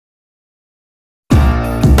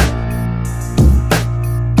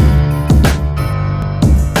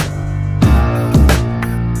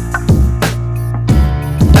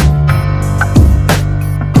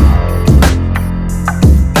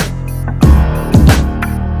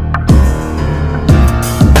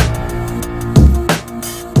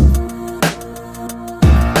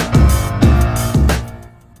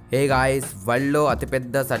Guys, వరల్డ్లో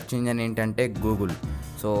అతిపెద్ద search engine ఏంటంటే గూగుల్.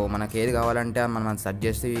 సో మనకి ఏది కావాలంటే మనం సెర్చ్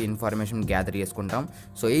చేసి ఇన్ఫర్మేషన్ గ్యాదర్ చేసుకుంటాం.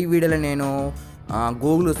 సో ఈ వీడియోలో నేను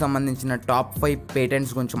గూగుల్కి సంబంధించిన టాప్ 5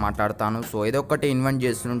 పేటెంట్స్ గురించి మాట్లాడతాను. సో ఏదో ఒకటి ఇన్వెంట్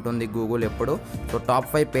చేస్తుంటుంది గూగుల్ ఎప్పుడు. సో టాప్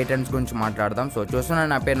 5 పేటెంట్స్ గురించి మాట్లాడదాం. సో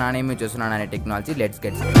చూస్తున్నాను, నా పేరు నాని, మీరు చూస్తున్నాను అనే technology. Let's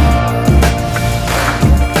get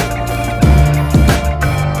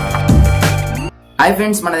hi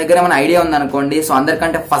friends, మన దగ్గర మన ఐడియా ఉందనుకోండి. సో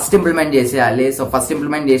అందరికంటే ఫస్ట్ ఇంప్లిమెంట్ చేసేయాలి. సో ఫస్ట్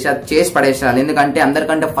ఇంప్లిమెంట్ చేసి పడేసేయాలి. ఎందుకంటే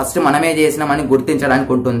అందరికంటే ఫస్ట్ మనమే చేసినామని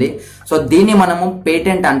గుర్తించడానికి ఉంటుంది. సో దీన్ని మనము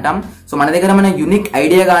పేటెంట్ అంటాం. సో మన దగ్గర మన యూనిక్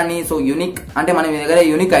ఐడియా కానీ, సో యూనిక్ అంటే మన దగ్గర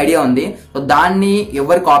యూనిక్ ఐడియా ఉంది. సో దాన్ని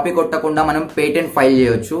ఎవరు కాపీ కొట్టకుండా మనం పేటెంట్ ఫైల్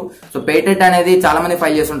చేయొచ్చు. సో పేటెంట్ అనేది చాలా మంది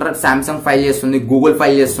ఫైల్ చేస్తుంటారు. సామ్సంగ్ ఫైల్ చేస్తుంది, గూగుల్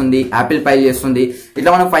ఫైల్ చేస్తుంది, యాపిల్ ఫైల్ చేస్తుంది.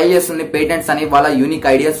 ఇట్లా మనం ఫైల్ చేస్తుంది పేటెంట్స్ అని. వాళ్ళ యూనిక్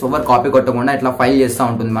ఐడియాస్ ఎవరు కాపీ కొట్టకుండా ఇట్లా ఫైల్ చేస్తూ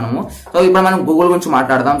ఉంటుంది మనము. సో ఇప్పుడు మనం గూగుల్ గురించి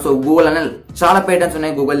మాట్లాడదాం. సో గూగుల్ అనే చాలా పేటెంట్స్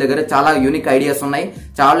ఉన్నాయి. గూగుల్ దగ్గర చాలా యూనిక్ ఐడియాస్ ఉన్నాయి,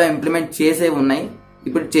 చాలా ఇంప్లిమెంట్ చేసేవి ఉన్నాయి,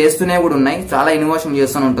 ఇప్పుడు చేస్తూనే కూడా ఉన్నాయి. చాలా ఇన్నోవేషన్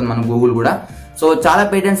చేస్తూనే ఉంటుంది మన గూగుల్ కూడా. సో చాలా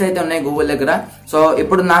పేటెంట్స్ అయితే ఉన్నాయి గూగుల్ దగ్గర. సో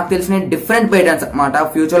ఇప్పుడు నాకు తెలిసిన డిఫరెంట్ పేటెంట్స్ అన్నమాట.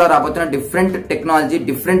 ఫ్యూచర్ లో రాబోతున్న డిఫరెంట్ టెక్నాలజీ,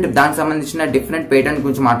 డిఫరెంట్ దానికి సంబంధించిన డిఫరెంట్ పేటెంట్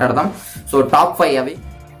గురించి మాట్లాడదాం. సో టాప్ 5 అవి.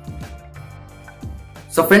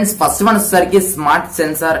 సో ఫ్రెండ్స్, ఫస్ట్ వన్ వచ్చేసరికి స్మార్ట్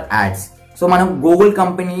సెన్సార్ యాడ్స్. సో మనం గూగుల్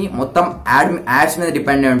కంపెనీ మొత్తం యాడ్స్ మీద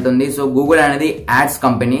డిపెండ్ అయి ఉంటుంది. సో గూగుల్ అనేది యాడ్స్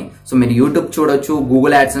కంపెనీ. సో మీరు యూట్యూబ్ చూడొచ్చు,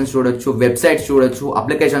 గూగుల్ యాడ్స్ చూడొచ్చు, వెబ్సైట్స్ చూడొచ్చు,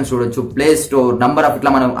 అప్లికేషన్స్ చూడొచ్చు, ప్లే స్టోర్, నంబర్ ఆఫ్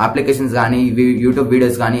ఇట్లా మనం అప్లికేషన్స్ కానీ, యూట్యూబ్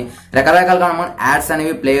వీడియోస్ కానీ రకరకాలుగా మనం యాడ్స్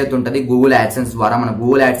అనేవి ప్లే అవుతుంటది గూగుల్ యాడ్సెన్స్ ద్వారా. మన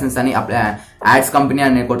గూగుల్ యాడ్సెన్స్ అని యాడ్స్ కంపెనీ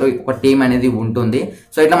అనే ఒక టీమ్ అనేది ఉంటుంది.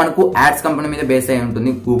 సో ఇట్లా మనకు యాడ్స్ కంపెనీ మీద బేస్ అయి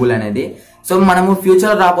ఉంటుంది గూగుల్ అనేది. సో మనము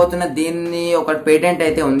ఫ్యూచర్ రాబోతున్న దీన్ని ఒక పేటెంట్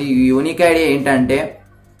అయితే ఉంది. యూనిక్ ఐడియా ఏంటంటే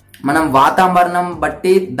మనం వాతావరణం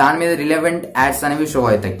బట్టి దాని మీద రిలవెంట్ యాడ్స్ అనేవి షో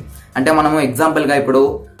అవుతాయి. అంటే మనము ఎగ్జాంపుల్ గా ఇప్పుడు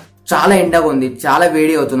చాలా ఎండగా ఉంది, చాలా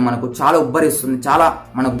వేడి అవుతుంది, మనకు చాలా ఉబ్బరిస్తుంది, చాలా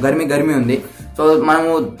మనకు గర్మి ఉంది. సో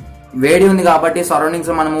మనము వేడి ఉంది కాబట్టి, సరౌండింగ్స్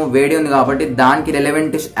లో మనము వేడి ఉంది కాబట్టి దానికి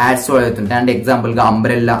రిలవెంట్ యాడ్స్ షో అవుతుంటాయి. అంటే ఎగ్జాంపుల్ గా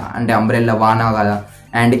అంబ్రెల్లా వాన కదా,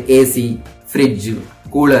 అండ్ ఏసీ, ఫ్రిడ్జ్,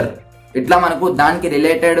 కూలర్, ఇట్లా మనకు దానికి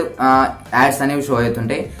రిలేటెడ్ యాడ్స్ అనేవి షో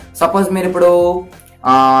అవుతుంటాయి. సపోజ్ మీరు ఇప్పుడు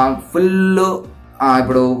ఫుల్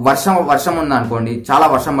ఇప్పుడు వర్షం ఉంది అనుకోండి, చాలా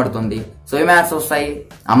వర్షం పడుతుంది. సో ఏం యాడ్స్ వస్తాయి?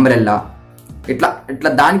 అంబ్రెల్లా, ఇట్లా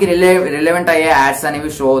దానికి రిలవెంట్ అయ్యే యాడ్స్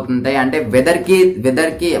అనేవి షో అవుతుంటాయి. అంటే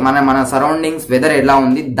వెదర్ కి మన సరౌండింగ్స్ వెదర్ ఎలా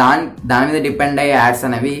ఉంది దాని మీద డిపెండ్ అయ్యే యాడ్స్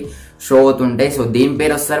అనేవి షో అవుతుంటాయి. సో దీని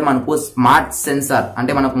పేరు వస్తారు మనకు స్మార్ట్ సెన్సార్.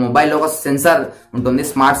 అంటే మనకు మొబైల్లో ఒక సెన్సార్ ఉంటుంది,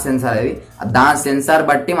 స్మార్ట్ సెన్సార్ అది. దాని సెన్సార్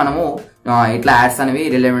బట్టి మనము ఇట్లా యాడ్స్ అనేవి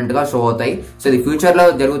రిలవెంట్ గా షో అవుతాయి. సో ఇది ఫ్యూచర్ లో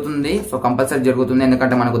జరుగుతుంది. సో కంపల్సరీ జరుగుతుంది,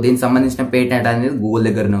 ఎందుకంటే మనకు దీనికి సంబంధించిన పేటెంట్ అనేది గూగుల్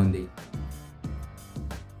దగ్గరనే ఉంది.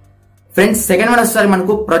 ఫ్రెండ్స్, సెకండ్ వన్ వస్తారు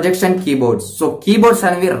మనకు ప్రొజెక్షన్ కీబోర్డ్స్. సో కీబోర్డ్స్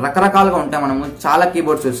అనేవి రకరకాలుగా ఉంటాయి. మనము చాలా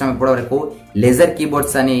కీబోర్డ్స్ చూసాం ఇప్పటి వరకు. లెజర్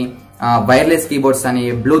కీబోర్డ్స్ అని, వైర్లెస్ కీబోర్డ్స్ అని,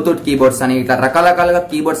 బ్లూటూత్ కీబోర్డ్స్ అని, ఇట్లా రకరకాలుగా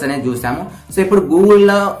కీబోర్డ్స్ అనేది చూసాము. సో ఇప్పుడు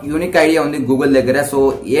గూగుల్లో యూనిక్ ఐడియా ఉంది గూగుల్ దగ్గర. సో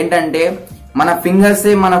ఏంటంటే మన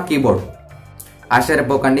ఫింగర్సే మన కీబోర్డ్.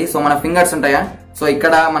 ఆశ్చర్యపోకండి. సో మన ఫింగర్స్ ఉంటాయా, సో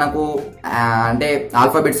ఇక్కడ మనకు అంటే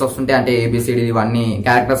ఆల్ఫాబెట్స్ వస్తుంటాయి, అంటే ఏబిసిడి ఇవన్నీ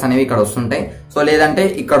క్యారెక్టర్స్ అనేవి ఇక్కడ వస్తుంటాయి. సో లేదంటే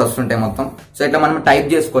ఇక్కడ వస్తుంటాయి మొత్తం. సో ఇట్లా మనం టైప్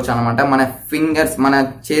చేసుకోవచ్చు అనమాట. మన ఫింగర్స్, మన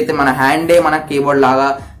చేతి, మన హ్యాండే మన కీబోర్డ్ లాగా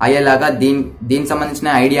అయ్యేలాగా దీనికి సంబంధించిన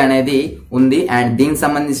ఐడియా అనేది ఉంది. అండ్ దీనికి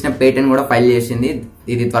సంబంధించిన పేటెంట్ కూడా ఫైల్ చేసింది.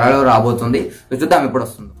 ఇది త్వరలో రాబోతుంది. సో చూద్దాం ఎప్పుడు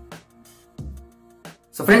వస్తుందో.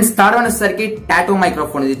 సో ఫ్రెండ్స్, థర్డ్ వన్ వచ్చేసరికి టాటూ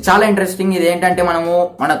మైక్రోఫోన్. ఇది చాలా ఇంట్రెస్టింగ్. ఇది ఏంటంటే మనము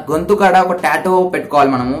మన గొంతు కాడ ఒక టాటూ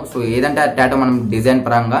పెట్టుకోవాలి మనము. సో ఏదంటే టాటూ మనం డిజైన్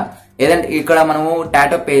పరంగా ఏదంటే ఇక్కడ మనము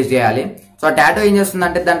టాటూ పేస్ట్ చేయాలి. సో ఆ టాటూ ఏం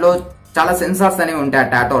చేస్తుందంటే దాంట్లో చాలా సెన్సార్స్ అనేవి ఉంటాయి. ఆ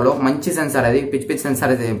టాటోలో మంచి సెన్సార్ అది, పిచ్చి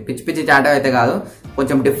సెన్సార్ అయితే, పిచ్చి టాటో అయితే కాదు,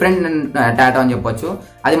 కొంచెం డిఫరెంట్ టాటో అని చెప్పొచ్చు.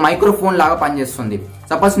 అది మైక్రోఫోన్ లాగా పనిచేస్తుంది.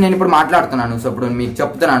 సపోజ్ నేను ఇప్పుడు మాట్లాడుతున్నాను. సో ఇప్పుడు మీకు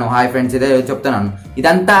చెప్తున్నాను, హాయ్ ఫ్రెండ్స్, ఇదే చెప్తున్నాను.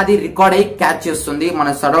 ఇదంతా అది రికార్డ్ అయ్యి క్యాచ్ చేస్తుంది.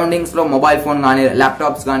 మన సరౌండింగ్స్ లో మొబైల్ ఫోన్ కానీ,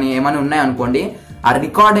 ల్యాప్టాప్స్ కానీ ఏమైనా ఉన్నాయి అనుకోండి, ఆ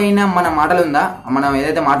రికార్డ్ అయిన మన మాటలు ఉందా, మనం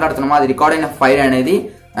ఏదైతే మాట్లాడుతున్నామో అది రికార్డ్ అయిన ఫైల్ అనేది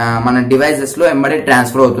మన డివైసెస్ లో ఎంబడెడ్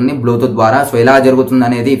ట్రాన్స్ఫర్ అవుతుంది బ్లూటూత్ ద్వారా. సో ఎలా జరుగుతుంది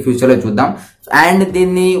అనేది ఫ్యూచర్ లో చూద్దాం. అండ్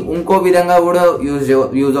దీన్ని ఇంకో విధంగా కూడా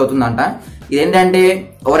యూజ్ అవుతుందంట. ఇదేంటంటే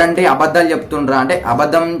ఎవరంటే అబద్ధాలు చెప్తుండ్రా, అంటే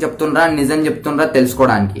అబద్ధం చెప్తుండ్రా నిజం చెప్తుండ్రా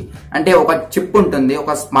తెలుసుకోవడానికి. అంటే ఒక చిప్ ఉంటుంది,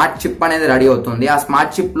 ఒక స్మార్ట్ చిప్ అనేది రెడీ అవుతుంది. ఆ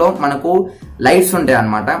స్మార్ట్ చిప్ లో మనకు లైట్స్ ఉంటాయి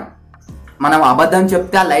అనమాట. మనం అబద్ధం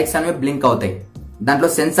చెప్తే ఆ లైట్స్ అనేవి బ్లింక్ అవుతాయి. దాంట్లో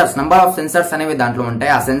సెన్సార్స్, నంబర్ ఆఫ్ సెన్సార్స్ అనేవి దాంట్లో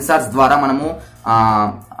ఉంటాయి. ఆ సెన్సార్స్ ద్వారా మనము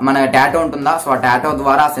మన టాటో ఉంటుందా, సో ఆ టాటో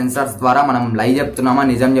ద్వారా, ఆ సెన్సార్స్ ద్వారా మనం లై చెప్తున్నామా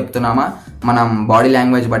నిజం చెప్తున్నామా, మనం బాడీ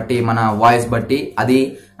లాంగ్వేజ్ బట్టి, మన వాయిస్ బట్టి అది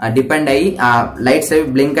డిపెండ్ అయ్యి ఆ లైట్స్ అవి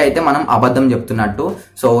బ్లింక్ అయితే మనం అబద్ధం చెప్తున్నట్టు.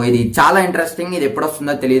 సో ఇది చాలా ఇంట్రెస్టింగ్. ఇది ఎప్పుడు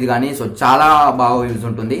వస్తుందో తెలియదు కానీ సో చాలా బాగా యూజ్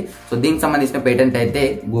ఉంటుంది. సో దీనికి సంబంధించిన పేటెంట్ అయితే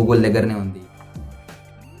గూగుల్ దగ్గరనే ఉంది.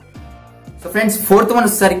 సో ఫ్రెండ్స్ ఫోర్త్ వన్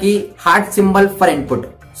వచ్చేసరికి heart symbol for input.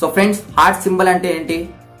 So friends heart symbol అంటే ఏంటి,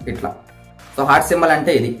 ఇట్లా. సో హార్ట్ సింబల్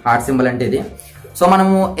అంటే ఇది, హార్ట్ సింబల్ అంటే ఇది. సో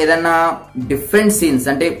మనము ఏదైనా డిఫరెంట్ సీన్స్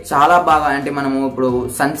అంటే చాలా బాగా, అంటే మనము ఇప్పుడు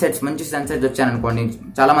సన్సెట్స్, మంచి సన్సెట్స్ వచ్చాయనుకోండి,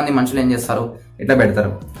 చాలా మంది మనుషులు ఏం చేస్తారు, ఇట్లా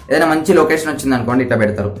పెడతారు. ఏదైనా మంచి లొకేషన్ వచ్చింది అనుకోండి, ఇట్లా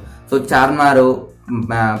పెడతారు. సో చార్మినార్,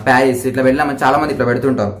 ప్యారిస్ ఇట్లా వెళ్ళామని చాలా మంది ఇట్లా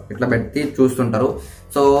పెడుతుంటారు, ఇట్లా పెట్టి చూస్తుంటారు.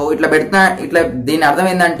 సో ఇట్లా పెడుతున్నా, ఇట్లా దీని అర్థం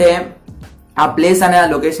ఏంటంటే ఆ ప్లేస్ అనే ఆ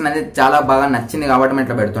లొకేషన్ అనేది చాలా బాగా నచ్చింది కాబట్టి మనం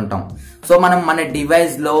ఇట్లా పెడుతుంటాం. సో మనం మన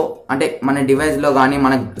డివైస్ లో, అంటే మన డివైస్ లో కానీ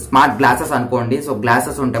మన స్మార్ట్ గ్లాసెస్ అనుకోండి, సో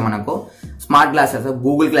గ్లాసెస్ ఉంటాయి మనకు, స్మార్ట్ గ్లాసెస్,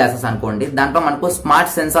 గూగుల్ గ్లాసెస్ అనుకోండి, దాంట్లో మనకు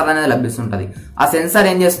స్మార్ట్ సెన్సార్ అనేది లభిస్తుంటది. ఆ సెన్సార్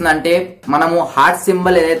ఏం చేస్తుందంటే మనము హార్ట్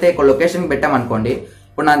సింబల్ ఏదైతే ఒక లొకేషన్ పెట్టామనుకోండి,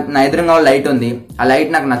 ఇప్పుడు నా ఎదురుగా లైట్ ఉంది, ఆ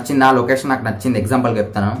లైట్ నాకు నచ్చింది, ఆ లొకేషన్ నాకు నచ్చింది, ఎగ్జాంపుల్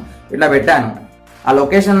చెప్తాను, ఇట్లా పెట్టాను, ఆ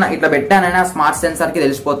లొకేషన్ ఇట్లా పెట్టానని ఆ స్మార్ట్ సెన్సార్ కి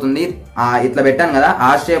తెలిసిపోతుంది. ఇట్లా పెట్టాను కదా, ఆ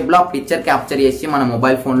షేప్ లో పిక్చర్ క్యాప్చర్ చేసి మన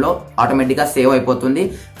మొబైల్ ఫోన్ లో ఆటోమేటిక్ గా సేవ్ అయిపోతుంది,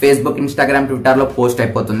 ఫేస్బుక్, ఇన్స్టాగ్రామ్, ట్విట్టర్ లో పోస్ట్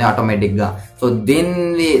అయిపోతుంది ఆటోమేటిక్ గా. సో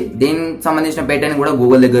దీనికి సంబంధించిన పేటెంట్ కూడా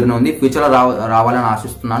గూగుల్ దగ్గరనే ఉంది, ఫ్యూచర్ లో రావాలని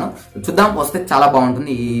ఆశిస్తున్నాను. చూద్దాం, వస్తే చాలా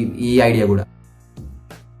బాగుంటుంది ఈ ఐడియా కూడా.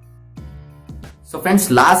 So friends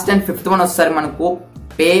last and fifth one వస్తారు మనకు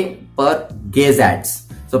pay per gauge ads.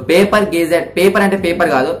 So paper gauge add, paper అంటే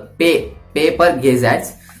పేపర్ కాదు, పేపర్ గేజ్ యాడ్స్.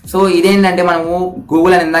 సో ఇదేంటంటే మనము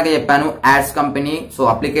గూగుల్ అని ఇందాక చెప్పాను, యాడ్స్ కంపెనీ. సో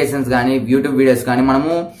అప్లికేషన్స్ కానీ, యూట్యూబ్ వీడియోస్ కానీ,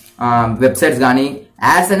 మనము వెబ్సైట్స్ కానీ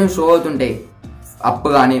యాడ్స్ అనేవి షో అవుతుంటాయి, అప్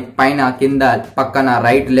కానీ, పైన, కింద, పక్కన,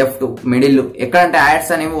 రైట్, లెఫ్ట్, మిడిల్, ఎక్కడంటే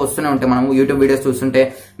యాడ్స్ అనేవి వస్తూనే ఉంటాయి. మనము యూట్యూబ్ వీడియోస్ చూస్తుంటే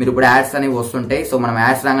మీరు ఇప్పుడు యాడ్స్ అనేవి వస్తుంటాయి. సో మనం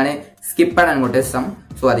యాడ్స్ రాగానే స్కిప్ అని కొట్టేస్తాం.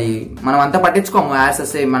 సో అది మనం అంతా పట్టించుకోము, యాడ్స్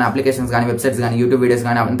వస్తే మన అప్లికేషన్స్ కానీ, వెబ్సైట్స్ కానీ, యూట్యూబ్ వీడియోస్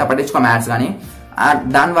కానీ అంతా పట్టించుకోము యాడ్స్ కానీ.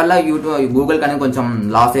 దానివల్ల గూగుల్ కానీ కొంచెం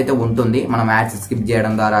లాస్ అయితే ఉంటుంది, మనం యాడ్స్ స్కిప్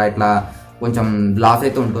చేయడం ద్వారా ఇట్లా కొంచెం లాస్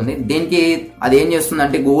అయితే ఉంటుంది. దీనికి అది ఏం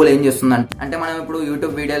చేస్తుందంటే, గూగుల్ ఏం చేస్తుందంటే, అంటే మనం ఇప్పుడు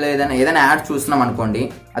యూట్యూబ్ వీడియోలో ఏదైనా యాడ్ చూస్తున్నాం అనుకోండి,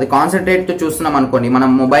 అది కాన్సన్ట్రేట్ తో చూస్తున్నాం అనుకోండి,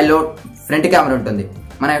 మన మొబైల్లో ఫ్రంట్ కెమెరా ఉంటుంది,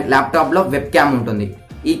 మన ల్యాప్టాప్ లో వెబ్ క్యామ్ ఉంటుంది.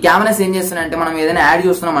 ఈ కెమెరాస్ ఏం చేస్తున్నాయంటే, మనం ఏదైనా యాడ్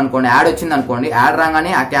చూస్తున్నాం అనుకోండి, యాడ్ వచ్చింది అనుకోండి, యాడ్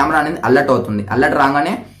రాగానే ఆ కెమెరా అనేది అలర్ట్ అవుతుంది. అలర్ట్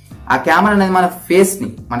రాగానే ఆ కెమెరా అనేది మన ఫేస్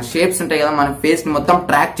ని, మన షేప్స్ ఉంటాయి కదా, మన ఫేస్ ని మొత్తం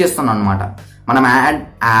ట్రాక్ చేస్తున్నాం అనమాట. మనం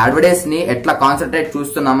అడ్వర్టైజ్ ని ఎట్లా కాన్సన్ట్రేట్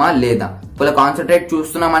చూస్తున్నామా లేదా, ఇలా కాన్సన్ట్రేట్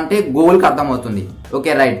చూస్తున్నామంటే గూగుల్ కి అర్థమవుతుంది,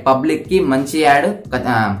 ఓకే రైట్, పబ్లిక్ కి మంచి యాడ్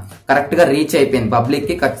కరెక్ట్ గా రీచ్ అయిపోయింది, పబ్లిక్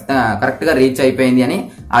కి కరెక్ట్ గా రీచ్ అయిపోయింది అని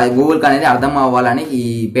అది గూగుల్ కి అనేది అర్థం అవ్వాలని ఈ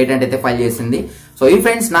పేటెంట్ అయితే ఫైల్ చేసింది. సో ఈ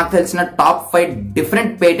ఫ్రెండ్స్ నాకు తెలిసిన top 5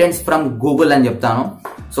 different patents from Google అని చెప్తాను.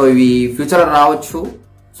 సో ఇవి ఫ్యూచర్ లో రావచ్చు,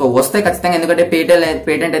 సో వస్తే ఖచ్చితంగా, ఎందుకంటే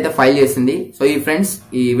పేటెంట్ అయితే ఫైల్ చేసింది. సో ఈ ఫ్రెండ్స్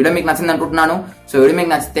ఈ వీడియో మీకు నచ్చింది అనుకుంటున్నాను. సో వీడియో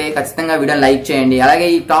మీకు నచ్చితే ఖచ్చితంగా వీడియోని లైక్ చేయండి. అలాగే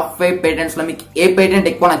ఈ టాప్ 5 పేటెంట్స్ లో మీకు ఏ పేటెంట్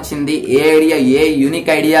ఎక్కువ నచ్చింది, ఏ యూనిక్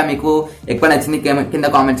ఐడియా మీకు ఎక్కువ నచ్చింది కింద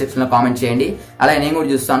కామెంట్ సెక్షన్ లో కామెంట్ చేయండి. అలాగే నేను కూడా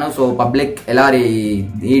చూస్తాను, సో పబ్లిక్ ఎలా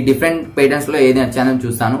ఈ డిఫరెంట్ పేటెంట్స్ లో ఏది నచ్చానని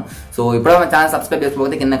చూస్తాను. సో ఇప్పుడు ఛానల్ సబ్స్క్రైబ్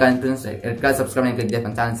చేసుకోకపోతే కింద సబ్స్క్రైబ్ క్లిక్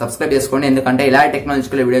చేస్తాను, ఛానల్ సబ్స్క్రైబ్ చేసుకోండి, ఎందుకంటే ఇలా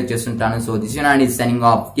టెక్నాలజికల్ వీడియో చేస్తుంటాను. So this is Nani signing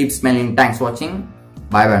off. Keep smiling. Thanks for watching.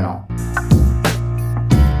 Bye bye now.